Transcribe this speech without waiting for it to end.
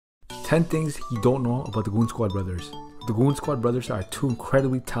10 things you don't know about the Goonzquad brothers. The Goonzquad brothers are two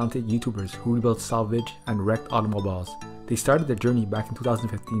incredibly talented YouTubers who rebuilt, salvage, and wrecked automobiles. They started their journey back in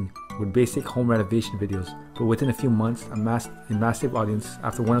 2015 with basic home renovation videos, but within a few months amassed a massive audience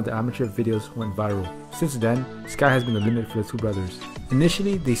after one of the amateur videos went viral. Since then, sky has been the limit for the two brothers.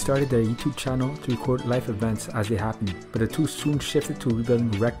 Initially, they started their YouTube channel to record life events as they happened, but the two soon shifted to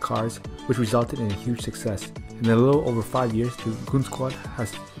rebuilding wrecked cars, which resulted in a huge success. In a little over 5 years, the Goonzquad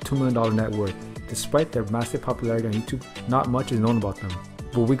has a $2 million net worth. Despite their massive popularity on YouTube, not much is known about them.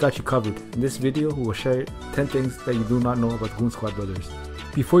 But we got you covered. In this video, we will share 10 things that you do not know about the Goonzquad brothers.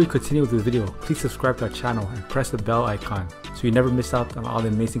 Before you continue with the video, please subscribe to our channel and press the bell icon so you never miss out on all the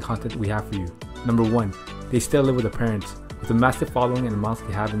amazing content we have for you. Number 1. They still live with their parents. With the massive following and amounts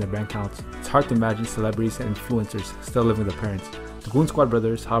they have in their bank accounts, it's hard to imagine celebrities and influencers still living with their parents. The Goonzquad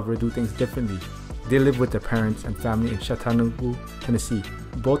brothers, however, do things differently. They live with their parents and family in Chattanooga, Tennessee.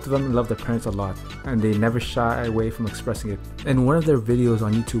 Both of them love their parents a lot, and they never shy away from expressing it. In one of their videos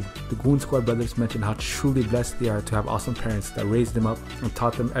on YouTube, the Goonzquad brothers mention how truly blessed they are to have awesome parents that raised them up and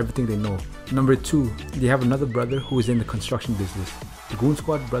taught them everything they know. Number 2, they have another brother who is in the construction business. The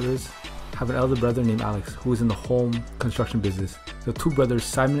Goonzquad brothers have an elder brother named Alex who is in the home construction business. The two brothers,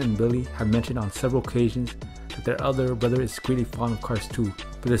 Simon and Billy, have mentioned on several occasions that their elder brother is really fond of cars too.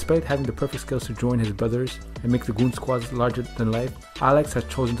 But despite having the perfect skills to join his brothers and make the Goonzquad larger than life, Alex has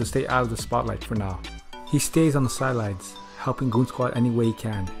chosen to stay out of the spotlight for now. He stays on the sidelines, helping Goonzquad any way he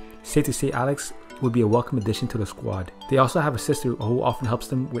can. Safe to say, Alex would be a welcome addition to the squad. They also have a sister who often helps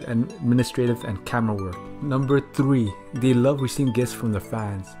them with administrative and camera work. Number 3, they love receiving gifts from their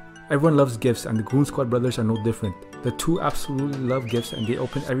fans. Everyone loves gifts, and the Goonzquad brothers are no different. The two absolutely love gifts, and they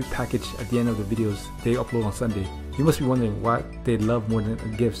open every package at the end of the videos they upload on Sunday. You must be wondering what they love more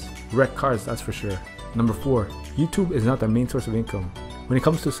than gifts. Wrecked cars, that's for sure. Number 4, YouTube is not their main source of income. When it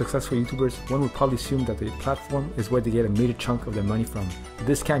comes to successful YouTubers, one would probably assume that the platform is where they get a major chunk of their money from. But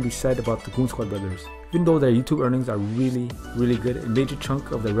this can't be said about the Goonzquad brothers. Even though their YouTube earnings are really good, a major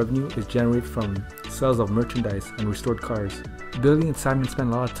chunk of their revenue is generated from sales of merchandise and restored cars. Billy and Simon spend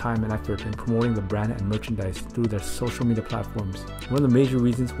a lot of time and effort in promoting the brand and merchandise through their social media platforms. One of the major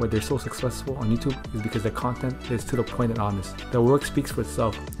reasons why they're so successful on YouTube is because their content is to the point and honest. Their work speaks for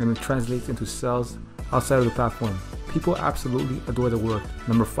itself, and it translates into sales outside of the platform. People absolutely adore their work.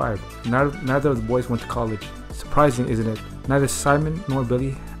 Number 5, neither of the boys went to college. Surprising, isn't it? Neither Simon nor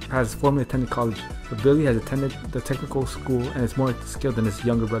Billy has formally attended college, but Billy has attended the technical school and is more skilled than his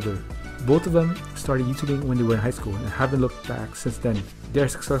younger brother. Both of them started YouTubing when they were in high school and haven't looked back since then. They are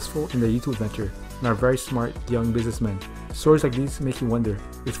successful in their YouTube venture and are very smart young businessmen. Stories like these make you wonder,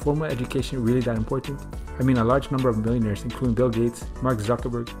 is formal education really that important? I mean, a large number of millionaires, including Bill Gates, Mark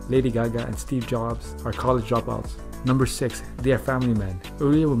Zuckerberg, Lady Gaga, and Steve Jobs, are college dropouts. Number 6, they are family men.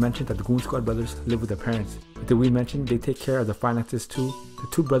 Earlier we mentioned that the Goonzquad brothers live with their parents, but did we mention they take care of their finances too? The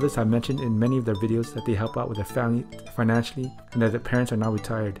two brothers have mentioned in many of their videos that they help out with their family financially and that their parents are now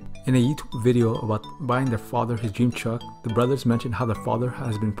retired. In a YouTube video about buying their father his dream truck, the brothers mentioned how their father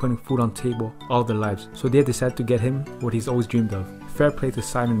has been putting food on the table all of their lives, so they have decided to get him what he's always dreamed of. Fair play to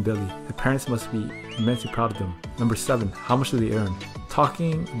Simon and Billy. The parents must be immensely proud of them. Number 7, how much do they earn?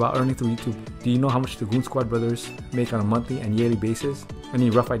 Talking about earning through YouTube, do you know how much the Goonzquad brothers make on a monthly and yearly basis? Any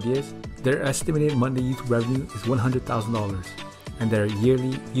rough ideas? Their estimated monthly YouTube revenue is $100,000, and their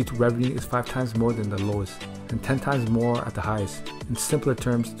yearly YouTube revenue is 5 times more than the lowest, and 10 times more at the highest. In simpler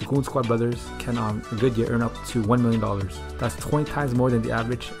terms, the Goonzquad brothers can on a good year earn up to $1 million. That's 20 times more than the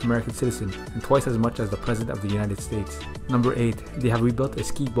average American citizen, and twice as much as the President of the United States. Number 8, they have rebuilt a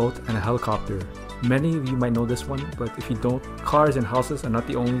ski boat and a helicopter. Many of you might know this one, but if you don't, cars and houses are not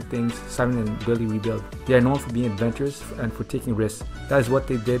the only things Simon and Billy rebuild. They are known for being adventurous and for taking risks. That is what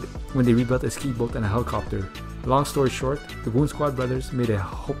they did when they rebuilt a ski boat and a helicopter. Long story short, the Goonzquad brothers made a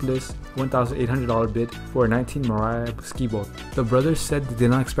hopeless $1,800 bid for a 19 Mariah ski boat. The brothers said they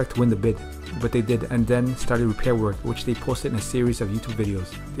did not expect to win the bid, but they did, and then started repair work, which they posted in a series of YouTube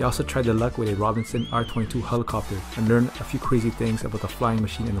videos. They also tried their luck with a Robinson R22 helicopter and learned a few crazy things about the flying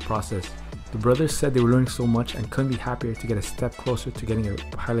machine in the process. The brothers said they were learning so much and couldn't be happier to get a step closer to getting a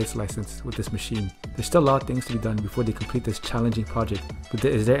pilot's license with this machine. There's still a lot of things to be done before they complete this challenging project, but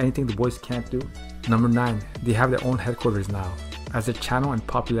is there anything the boys can't do? Number 9, they have their own headquarters now. As their channel and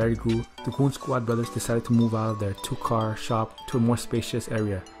popularity grew, the Goonzquad brothers decided to move out of their 2-car shop to a more spacious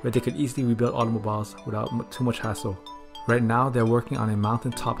area where they could easily rebuild automobiles without too much hassle. Right now, they're working on a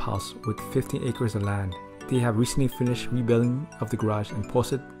mountaintop house with 15 acres of land. they have recently finished rebuilding of the garage and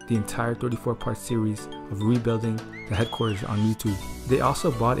posted the entire 34-part series of rebuilding the headquarters on YouTube. They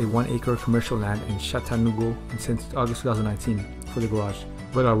also bought a 1-acre commercial land in Chattanooga since August 2019 for the garage,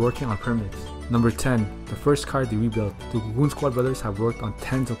 but are working on permits. Number 10. The first car they rebuilt. The Goonzquad brothers have worked on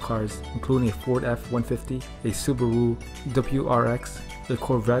tens of cars, including a Ford F-150, a Subaru WRX, a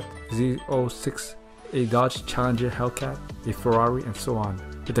Corvette Z06, a Dodge Challenger Hellcat, a Ferrari, and so on.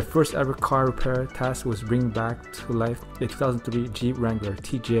 But the first ever car repair task was bringing back to life a 2003 Jeep Wrangler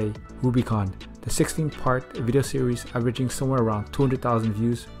TJ Rubicon. The 16-part video series, averaging somewhere around 200,000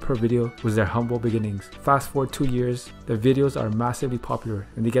 views per video, was their humble beginnings. Fast forward 2 years, the videos are massively popular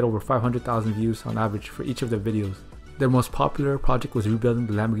and they get over 500,000 views on average for each of their videos. Their most popular project was rebuilding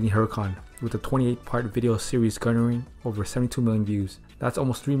the Lamborghini Huracan, with a 28-part video series garnering over 72 million views. That's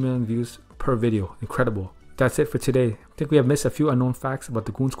almost 3 million views per video. Incredible. That's it for today. I think we have missed a few unknown facts about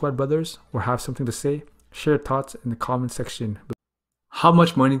the Goonzquad brothers, or have something to say? Share your thoughts in the comment section. How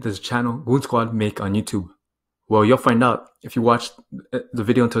much money does the channel Goonzquad make on YouTube? Well, you'll find out if you watch the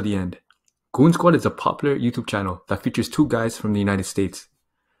video until the end. Goonzquad is a popular YouTube channel that features 2 guys from the United States.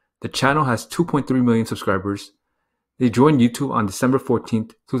 The channel has 2.3 million subscribers. They joined YouTube on December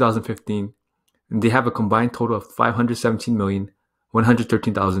 14th, 2015, and they have a combined total of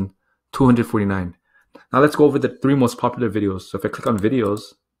 517,113,249. Now let's go over the 3 most popular videos. So if I click on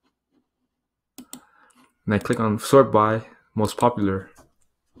videos, and I click on sort by most popular,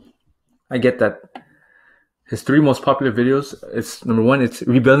 I get that his 3 most popular videos, it's number 1, it's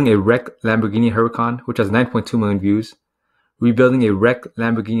rebuilding a wrecked Lamborghini Huracan, which has 9.2 million views. Rebuilding a wrecked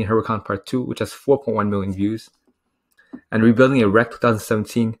Lamborghini Huracan Part 2, which has 4.1 million views. And rebuilding a wrecked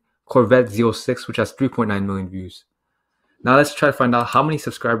 2017 Corvette Z06, which has 3.9 million views. Now let's try to find out how many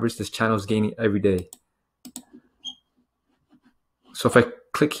subscribers this channel is gaining every day. So if I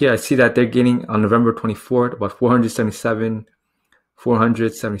click here, I see that they're gaining on November 24th about 477,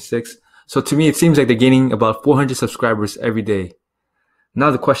 476. So to me, it seems like they're gaining about 400 subscribers every day.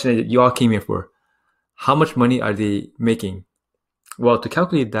 Now the question that you all came here for, how much money are they making? Well, to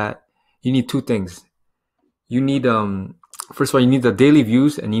calculate that, you need 2 things. You need, first of all, you need the daily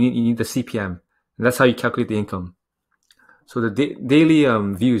views, and you need the CPM. And that's how you calculate the income. So the daily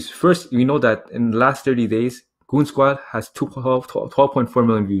views. First, we know that in the last 30 days, Goonzquad has 12.4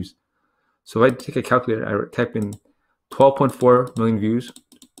 million views. So if I take a calculator, I type in 12.4 million views,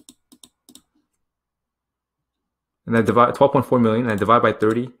 and I divide 12.4 million, and I divide by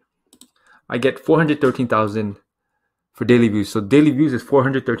 30, I get 413,000 for daily views. So daily views is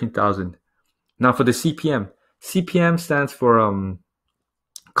 413,000. Now for the CPM, CPM stands for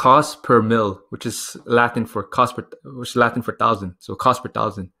cost per mil, which is Latin for thousand. So cost per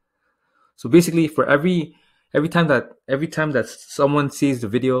thousand. So basically, for every time that someone sees the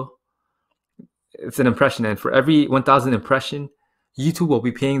video, it's an impression, and for every 1,000 impression, YouTube will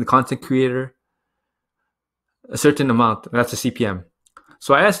be paying the content creator a certain amount. And that's the CPM.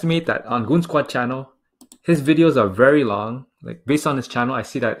 So I estimate that on Goonzquad channel, his videos are very long. Like based on his channel, I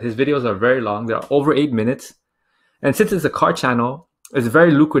see that his videos are very long. They're over 8 minutes. And since it's a car channel, it's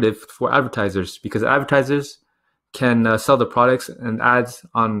very lucrative for advertisers, because advertisers can sell the products and ads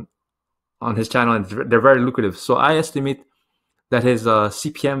on his channel, and they're very lucrative. So I estimate that his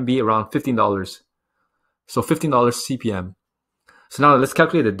CPM be around $15. So $15 CPM. So now let's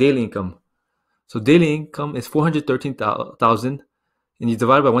calculate the daily income. So daily income is 413,000, and you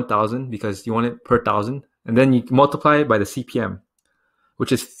divide by 1,000 because you want it per 1,000, and then you multiply it by the CPM,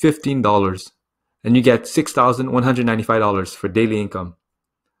 which is $15. And you get $6,195 for daily income.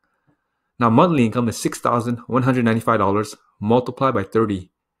 Now monthly income is $6,195 multiplied by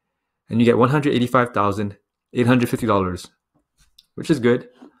 30, and you get $185,850, which is good.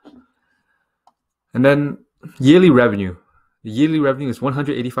 And then yearly revenue. The yearly revenue is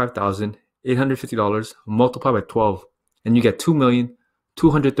 $185,850 multiplied by 12, and you get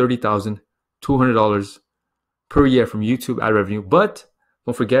 $2,230,200 per year from YouTube ad revenue. But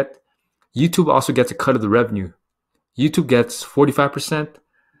don't forget, YouTube also gets a cut of the revenue. YouTube gets 45%,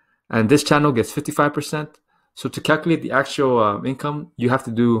 and this channel gets 55%. So to calculate the actual income, you have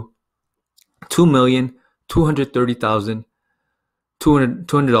to do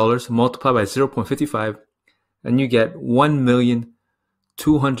 $2,230,200 multiplied by 0.55, and you get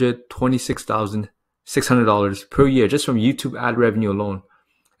 $1,226,600 per year just from YouTube ad revenue alone.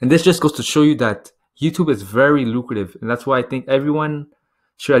 And this just goes to show you that YouTube is very lucrative, and that's why I think everyone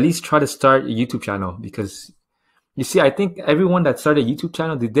should at least try to start a YouTube channel, because you see, I think everyone that started a YouTube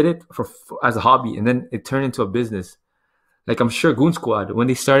channel, they did it as a hobby, and then it turned into a business. Like I'm sure Goonzquad, when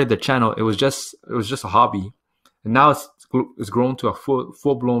they started their channel, it was just a hobby, and now it's grown to a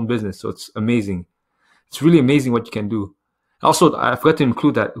full-blown business. So it's amazing. It's really amazing what you can do. Also, I forgot to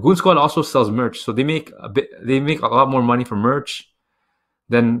include that Goonzquad also sells merch, so they make a lot more money from merch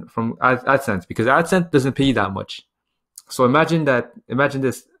than from AdSense, because AdSense doesn't pay you that much. So imagine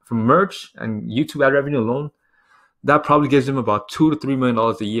this, from merch and YouTube ad revenue alone, that probably gives them about $2 to $3 million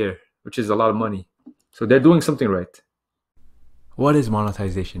a year, which is a lot of money. So they're doing something right. What is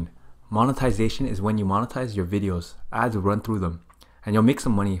monetization? Monetization is when you monetize your videos, ads will run through them, and you'll make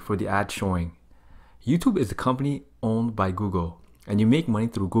some money for the ad showing. YouTube is a company owned by Google, and you make money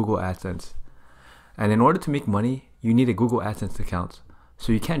through Google AdSense. And in order to make money, you need a Google AdSense account.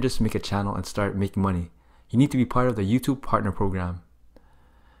 So you can't just make a channel and start making money. You need to be part of the YouTube Partner Program.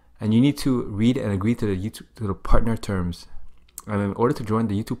 And you need to read and agree to the partner terms. And in order to join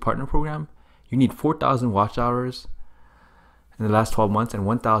the YouTube Partner Program, you need 4,000 watch hours in the last 12 months and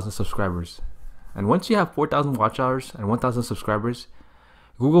 1,000 subscribers. And once you have 4,000 watch hours and 1,000 subscribers,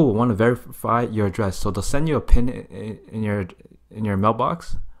 Google will want to verify your address. So they'll send you a pin in your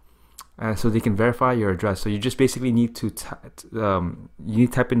mailbox, and so they can verify your address. So you just basically need to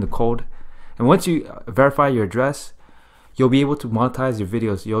type in the code, and once you verify your address, you'll be able to monetize your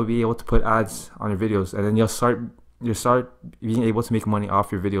videos. You'll be able to put ads on your videos, and then you'll start being able to make money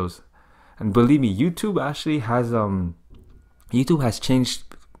off your videos. And believe me, YouTube actually has changed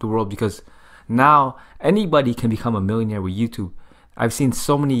the world, because now anybody can become a millionaire with YouTube. I've seen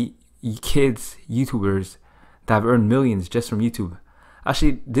so many kids, YouTubers, that have earned millions just from YouTube.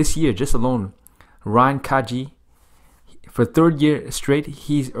 Actually, this year, just alone, Ryan Kaji, for third year straight,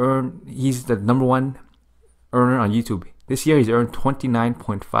 he's the #1 earner on YouTube. This year, he's earned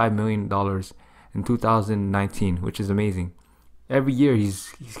 $29.5 million in 2019, which is amazing. Every year,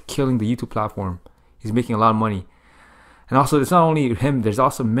 he's killing the YouTube platform. He's making a lot of money. And also, it's not only him. There's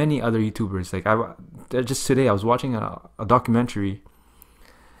also many other YouTubers. Like just today, I was watching a documentary,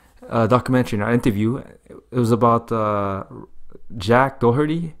 an interview. It was about Jack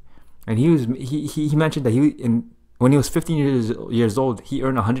Doherty, and he mentioned that when he was 15 years old, he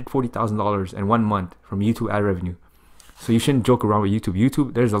earned $140,000 in 1 month from YouTube ad revenue. So you shouldn't joke around with YouTube.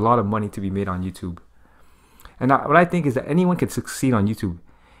 YouTube, there's a lot of money to be made on YouTube. And what I think is that anyone can succeed on YouTube.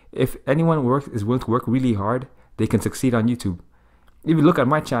 If anyone is willing to work really hard, they can succeed on YouTube. If you look at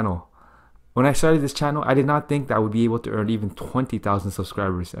my channel, when I started this channel, I did not think that I would be able to earn even 20,000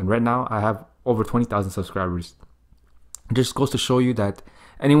 subscribers. And right now, I have over 20,000 subscribers. It just goes to show you that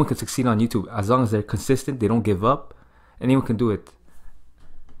anyone can succeed on YouTube. As long as they're consistent, they don't give up, anyone can do it.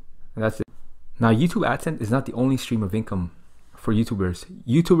 And that's it. Now, YouTube AdSense is not the only stream of income for YouTubers.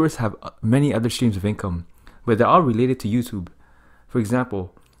 YouTubers have many other streams of income, but they're all related to YouTube. For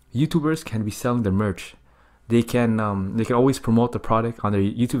example, YouTubers can be selling their merch. They can always promote the product on their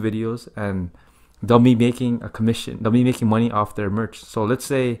YouTube videos, and they'll be making a commission. They'll be making money off their merch. So let's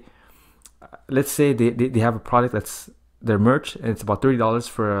say they have a product that's their merch, and it's about $30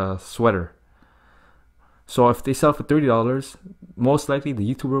 for a sweater. So if they sell for $30, most likely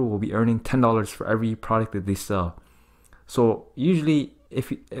the YouTuber will be earning $10 for every product that they sell. So usually, if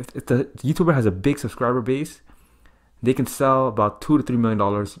the YouTuber has a big subscriber base, they can sell about $2 to $3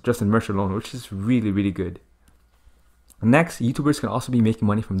 million just in merch alone, which is really, really good. Next, YouTubers can also be making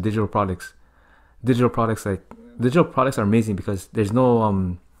money from digital products. Digital products are amazing because there's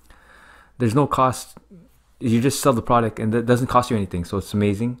no cost. You just sell the product and that doesn't cost you anything, so it's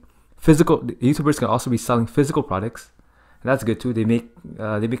amazing. YouTubers can also be selling physical products, and that's good too. They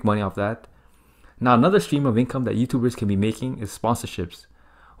make money off that. Now, another stream of income that YouTubers can be making is sponsorships.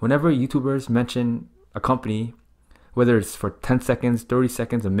 Whenever YouTubers mention a company, whether it's for 10 seconds, 30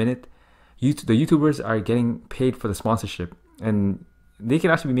 seconds, a minute, the YouTubers are getting paid for the sponsorship, and they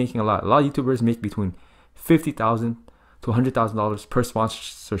can actually be making a lot. A lot of YouTubers make between $50,000 to $100,000 per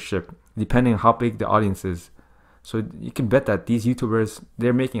sponsorship, depending on how big the audience is. So you can bet that these YouTubers,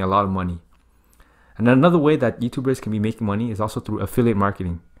 they're making a lot of money. And another way that YouTubers can be making money is also through affiliate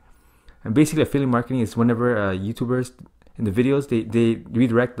marketing. And basically, affiliate marketing is whenever YouTubers in the videos, they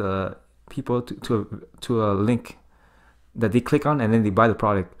redirect the people to a link that they click on, and then they buy the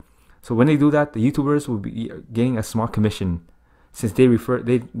product. So when they do that, the YouTubers will be getting a small commission, since they refer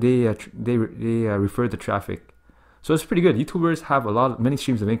the traffic. So it's pretty good. YouTubers have many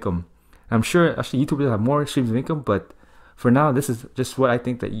streams of income. I'm sure actually YouTubers have more streams of income, but for now, this is just what I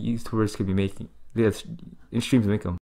think that YouTubers could be making. They have streams of income.